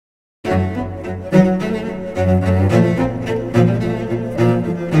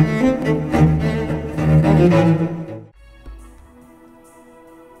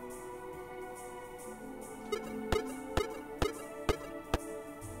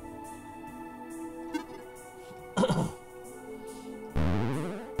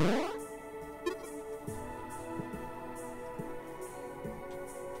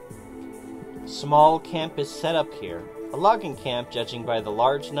Small camp is set up here. A logging camp, judging by the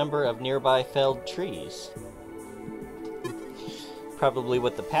large number of nearby felled trees. Probably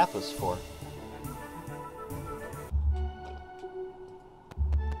what the path was for.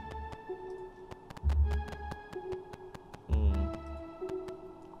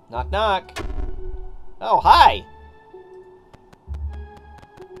 Knock, knock. Oh, hi!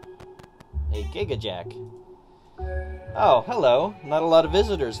 Hey, Gigajack. Oh, hello. Not a lot of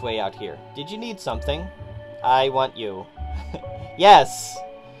visitors way out here. Did you need something? I want you. Yes!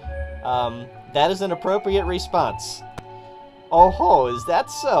 That is an appropriate response. Oh ho, is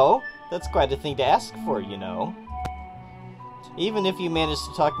that so? That's quite a thing to ask for, you know. Even if you manage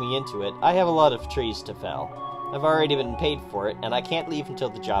to talk me into it, I have a lot of trees to fell. I've already been paid for it, and I can't leave until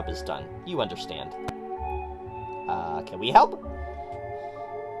the job is done. You understand. Can we help?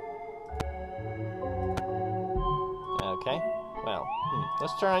 Okay, well,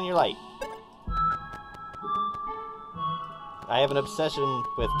 let's turn on your light. I have an obsession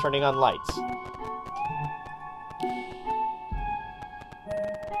with turning on lights. I'm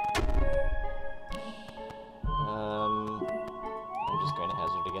just going to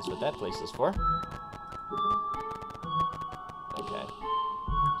hazard a guess what that place is for. Okay.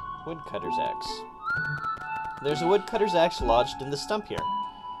 Woodcutter's axe. There's a woodcutter's axe lodged in the stump here.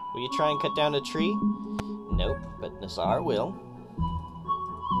 Will you try and cut down a tree? Nope, but Nazar will.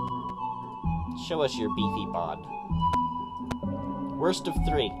 Show us your beefy bod. Worst of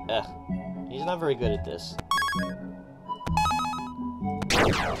 3. Ugh. He's not very good at this.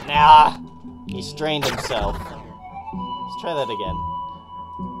 Nah! He strained himself. Let's try that again.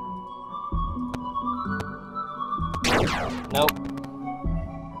 Nope.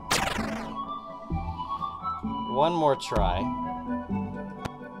 One more try.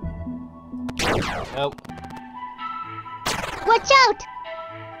 Nope. Watch out!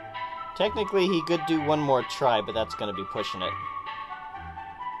 Technically, he could do one more try, but that's going to be pushing it.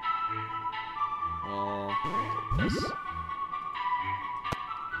 This.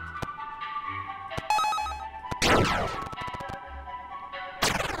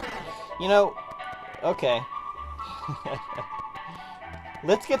 You know, okay.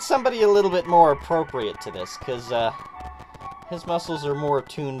 Let's get somebody a little bit more appropriate to this, because his muscles are more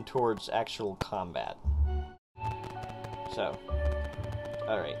tuned towards actual combat. So,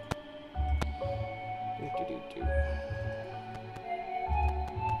 alright.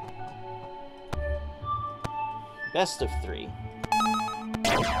 Best of 3.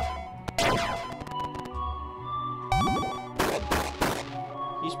 Good.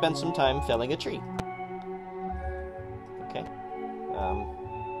 You spend some time felling a tree. Okay.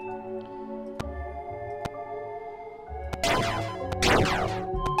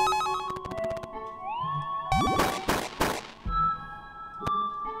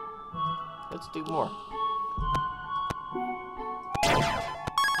 Let's do more.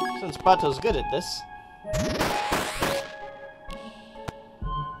 Since Bato's good at this.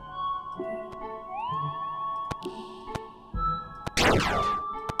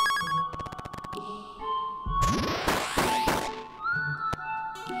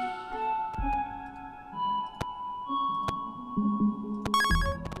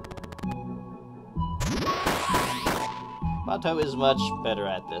 Bato is much better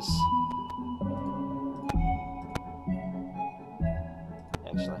at this.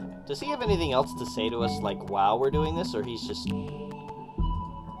 Actually, does he have anything else to say to us, like, while we're doing this, or he's just...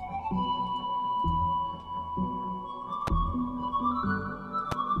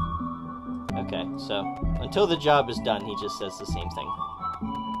 Okay, so, until the job is done, he just says the same thing.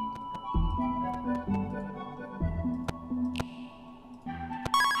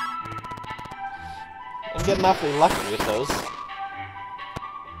 I'm getting awfully lucky with those.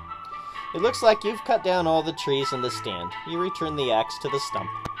 It looks like you've cut down all the trees in the stand. You return the axe to the stump.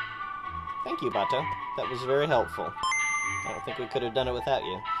 Thank you, Bato. That was very helpful. I don't think we could have done it without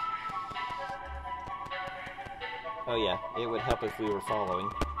you. Oh yeah, it would help if we were following.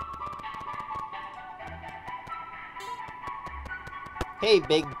 Hey,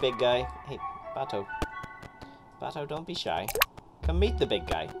 big guy. Hey, Bato. Bato, don't be shy. Come meet the big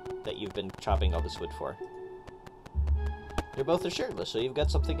guy that you've been chopping all this wood for. You're both shirtless, so you've got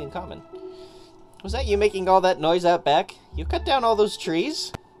something in common. Was that you making all that noise out back? You cut down all those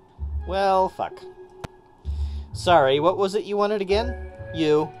trees? Well, fuck. Sorry, what was it you wanted again?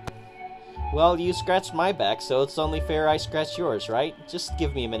 You. Well, you scratched my back, so it's only fair I scratch yours, right? Just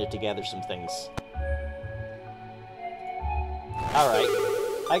give me a minute to gather some things. Alright,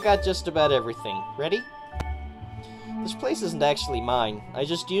 I got just about everything. Ready? This place isn't actually mine. I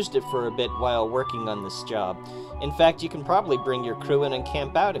just used it for a bit while working on this job. In fact, you can probably bring your crew in and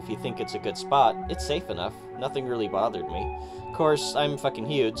camp out if you think it's a good spot. It's safe enough. Nothing really bothered me. Of course, I'm fucking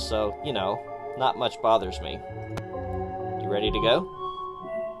huge, so, you know, not much bothers me. You ready to go?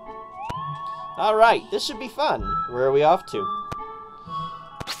 Alright, this should be fun. Where are we off to?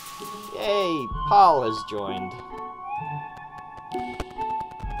 Yay, Paul has joined.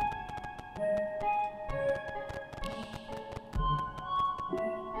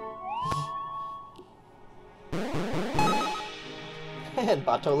 And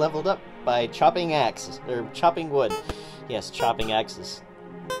Bato leveled up by chopping axes, or chopping wood. Yes, chopping axes.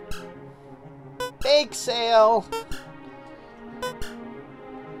 Bake sale!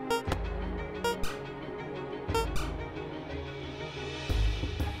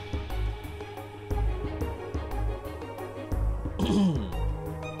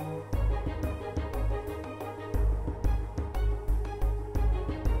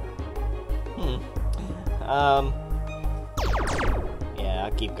 Yeah,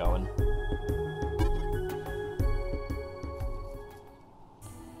 I'll keep going.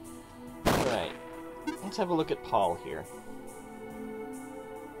 Alright, let's have a look at Paul here.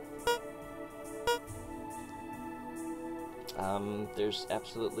 There's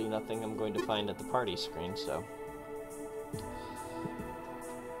absolutely nothing I'm going to find at the party screen, so...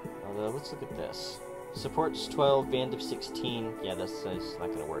 Although, let's look at this. Supports 12, band of 16. Yeah, that's not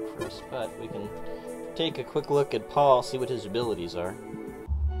going to work for us, but we can take a quick look at Paul, see what his abilities are.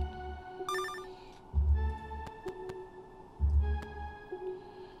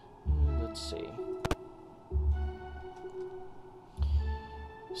 Let's see.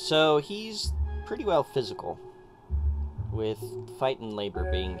 So, he's pretty well physical, with fight and labor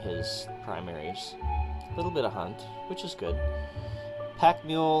being his primaries. A little bit of hunt, which is good. Pack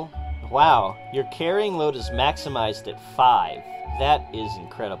mule. Wow, your carrying load is maximized at 5. That is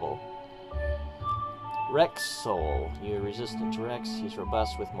incredible. Rex Soul. You're resistant to Rex. He's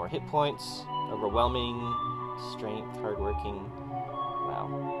robust with more hit points. Overwhelming. Strength. Hardworking. Wow.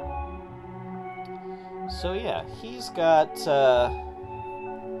 So yeah, he's got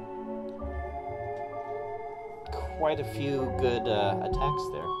quite a few good attacks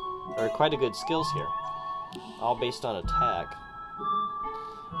there. Or quite a good skills here. All based on attack.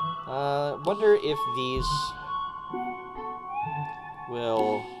 Wonder if these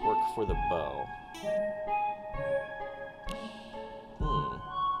will work for the bow.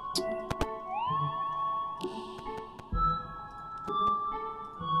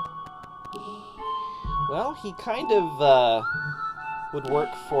 Well, he kind of would work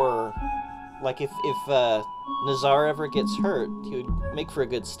for, like, if Nazar ever gets hurt, he would make for a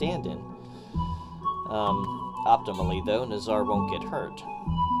good stand-in. Optimally, though, Nazar won't get hurt.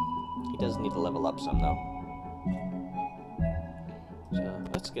 He does need to level up some, though. So,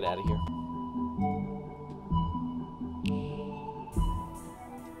 let's get out of here.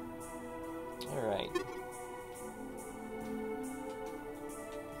 Alright.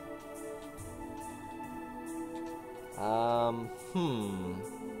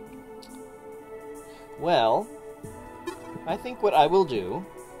 Well, I think what I will do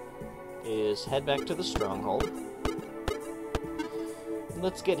is head back to the stronghold.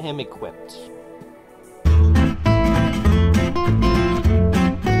 Let's get him equipped.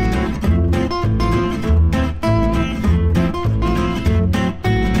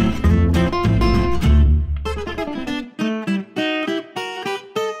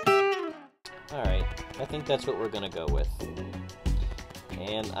 Alright, I think that's what we're gonna go with.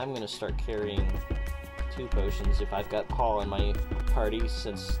 And I'm gonna start carrying 2 potions if I've got Paul in my party,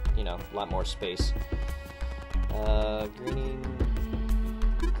 since, you know, a lot more space. Greening...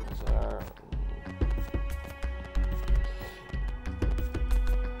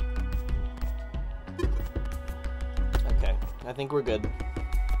 Okay, I think we're good.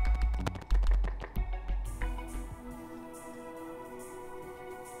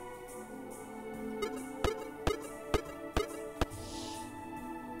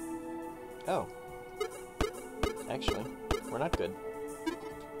 Oh. Actually, we're not good.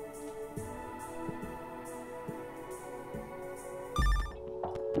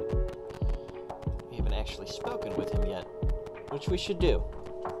 We haven't actually spoken with him yet, which we should do.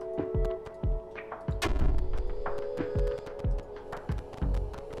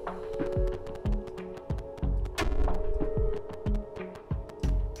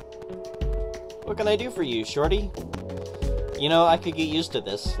 What can I do for you, Shorty? You know, I could get used to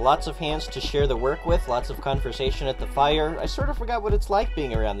this. Lots of hands to share the work with, lots of conversation at the fire. I sort of forgot what it's like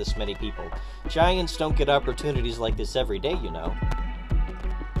being around this many people. Giants don't get opportunities like this every day, you know.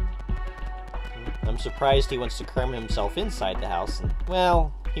 I'm surprised he wants to cram himself inside the house, and,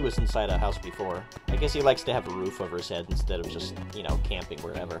 well, he was inside a house before. I guess he likes to have a roof over his head instead of just, you know, camping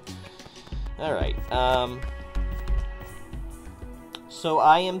wherever. Alright, so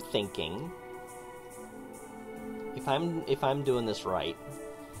I am thinking, if I'm doing this right,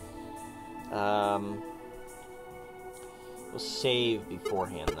 we'll save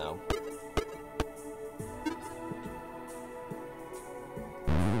beforehand, though.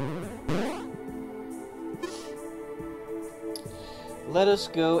 Let us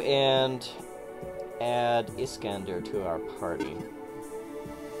go and add Iskander to our party.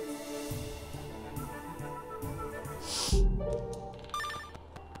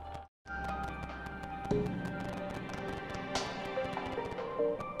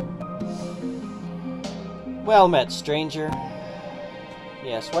 Well met, stranger.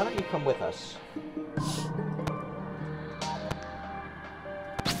 Yes, why don't you come with us?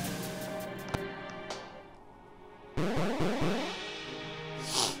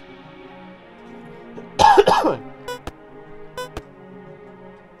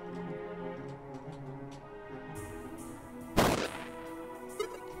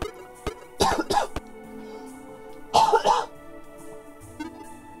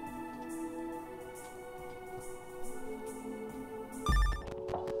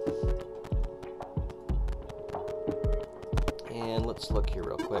 And let's look here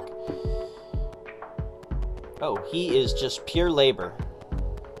real quick. Oh, he is just pure labor.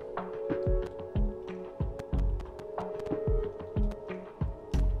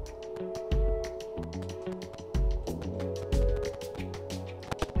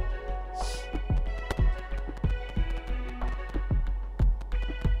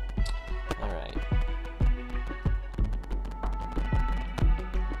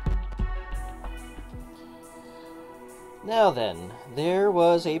 Now then, there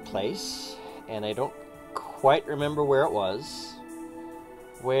was a place, and I don't quite remember where it was,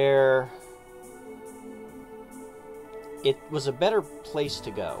 where it was a better place to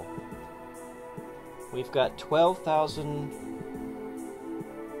go. We've got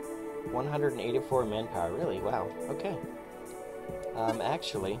 12,184 manpower. Really? Wow. Okay.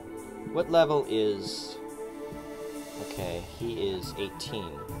 Actually, what level is... Okay, he is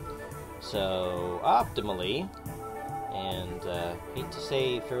 18. So, optimally... And, hate to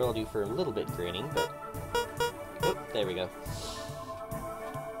say farewell to you for a little bit, Granny, but... Oh, there we go.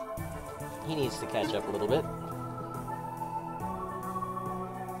 He needs to catch up a little bit.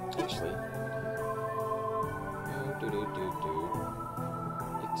 Actually...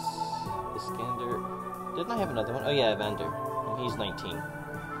 Iskander... Didn't I have another one? Oh yeah, Evander. And he's 19.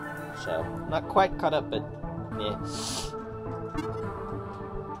 So, not quite caught up, but... eh.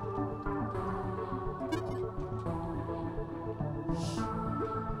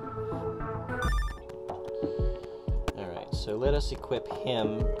 So let us equip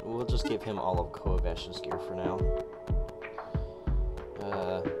him. We'll just give him all of Koavash's gear for now.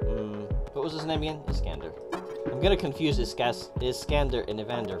 What was his name again? Iskander. I'm gonna confuse Iskander and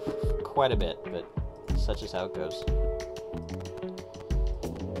Evander quite a bit, but such is how it goes.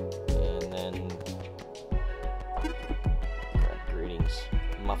 And then... grab greetings.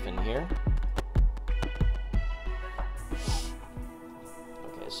 Muffin here.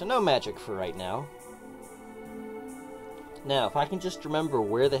 Okay, so no magic for right now. Now, if I can just remember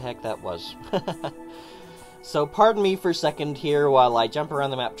where the heck that was. So, pardon me for a second here while I jump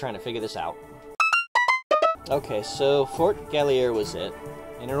around the map trying to figure this out. Okay, so Fort Galiere was it.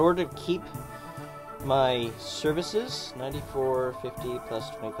 And in order to keep my services, 9450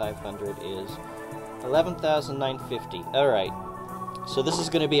 plus 2500 is 11,950. Alright, so this is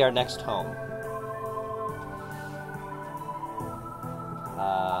going to be our next home.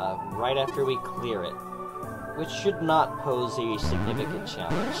 Right after we clear it. Which should not pose a significant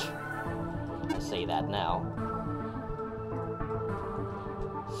challenge. I'll say that now.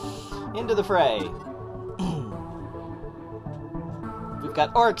 Into the fray. We've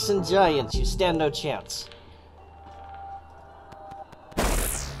got orcs and giants. You stand no chance.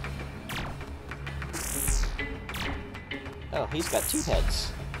 Oh, he's got two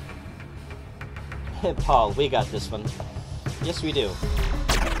heads. Paul, we got this one. Yes, we do.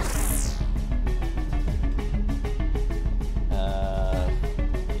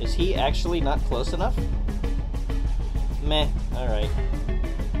 Is he actually not close enough? Meh, alright.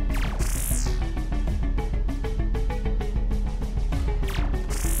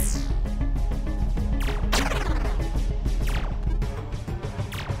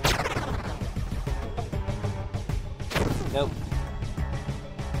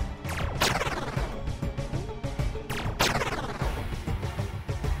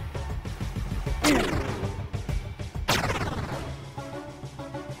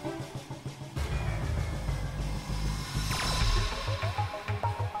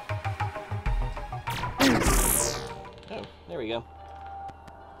 Oh, there we go.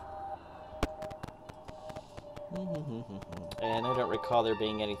 And I don't recall there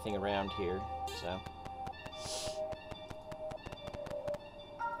being anything around here, so...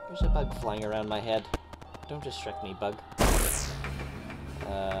 There's a bug flying around my head. Don't distract me, bug.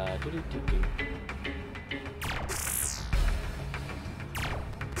 Doo-doo-doo-doo.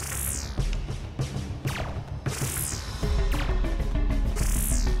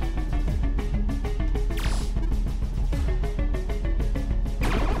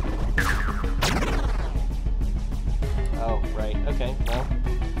 Oh, right. Okay, well...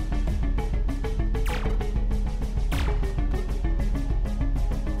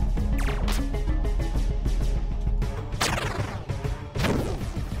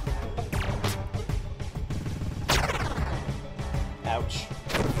 Ouch.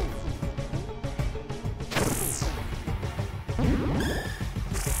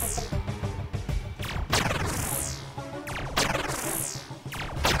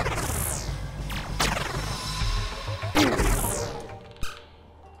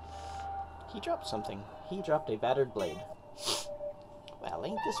 He dropped something. He dropped a battered blade. Well,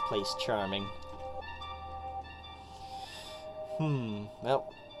 ain't this place charming?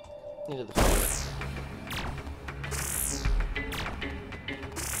 Well, into the fight.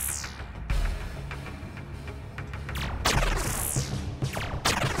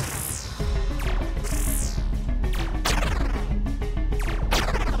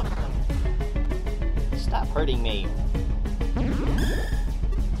 Stop hurting me.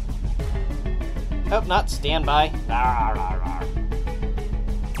 Oh, not standby. Rawr, rawr, rawr.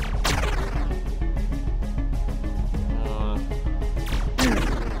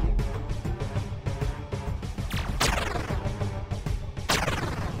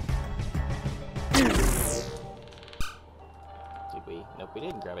 Did we? Nope, we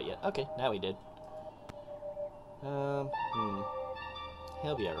didn't grab it yet. Okay, now we did.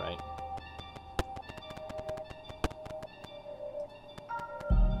 He'll be alright.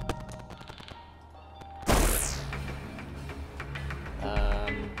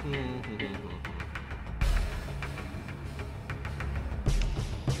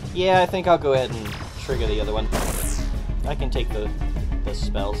 Yeah, I think I'll go ahead and trigger the other one. I can take the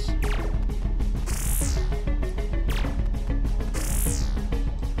spells.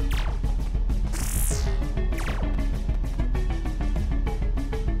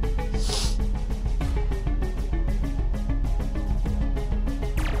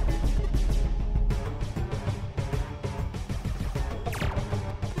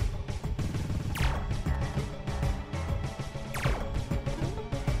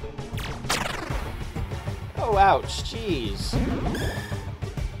 Oh, ouch, jeez.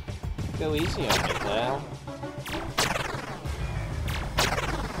 Go easy on me, pal.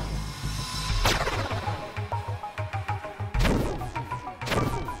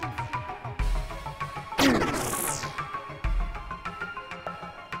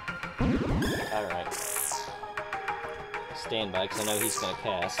 Alright. Stand by, because I know he's gonna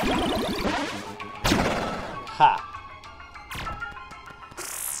cast. Ha!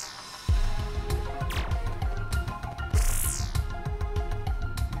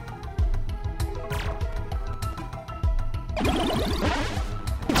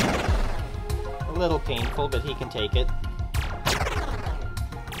 A little painful, but he can take it.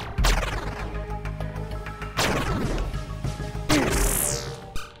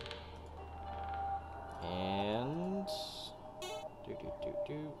 And...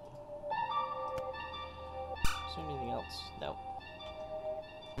 do. Is there anything else? No.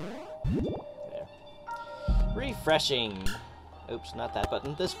 There. Refreshing! Oops, not that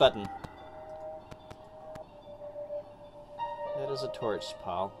button. This button. That is a torch,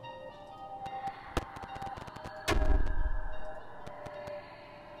 Paul.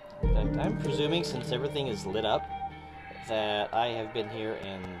 In fact, I'm presuming, since everything is lit up, that I have been here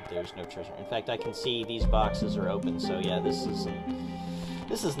and there's no treasure. In fact, I can see these boxes are open, so yeah, this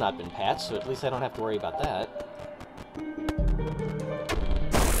has not been patched, so at least I don't have to worry about that.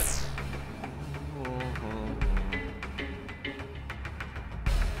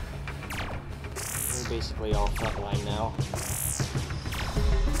 We're basically all frontline now.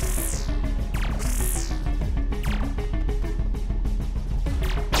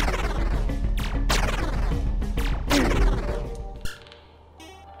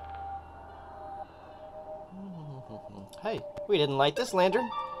 Hey, we didn't light this lantern.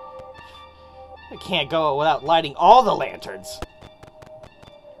 I can't go without lighting all the lanterns.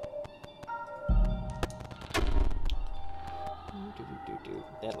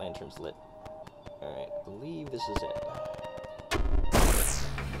 seems lit. Alright, I believe this is it.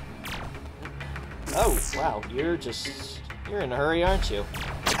 Oh, wow, you're in a hurry, aren't you?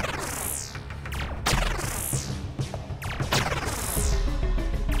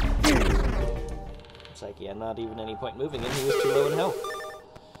 It's like, yeah, not even any point moving him, he was too low in health.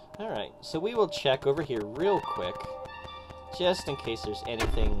 Alright, so we will check over here real quick, just in case there's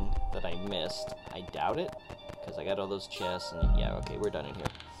anything that I missed. I doubt it, because I got all those chests, and yeah, okay, we're done in here.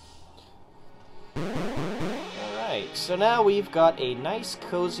 Alright, so now we've got a nice,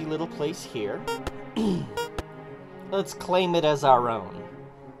 cozy little place here. Let's claim it as our own.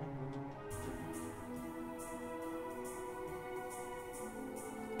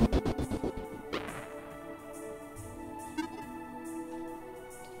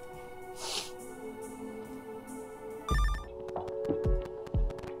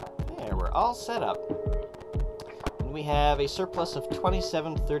 There, we're all set up. And we have a surplus of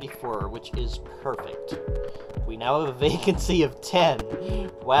 2734, which is perfect. We now have a vacancy of 10.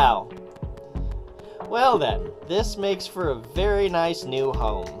 Wow. Well then, this makes for a very nice new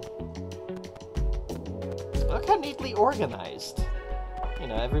home. Look how neatly organized. You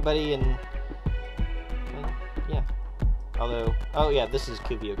know, everybody in... yeah. Although... oh yeah, this is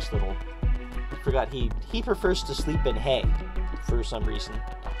Kuvyuk's little... I forgot he prefers to sleep in hay. For some reason.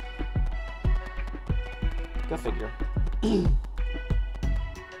 Go figure.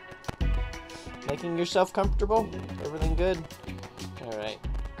 Making yourself comfortable? Everything good? Alright.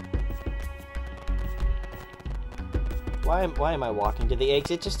 Why am I walking to the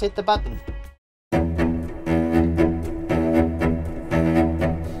exit? Just hit the button.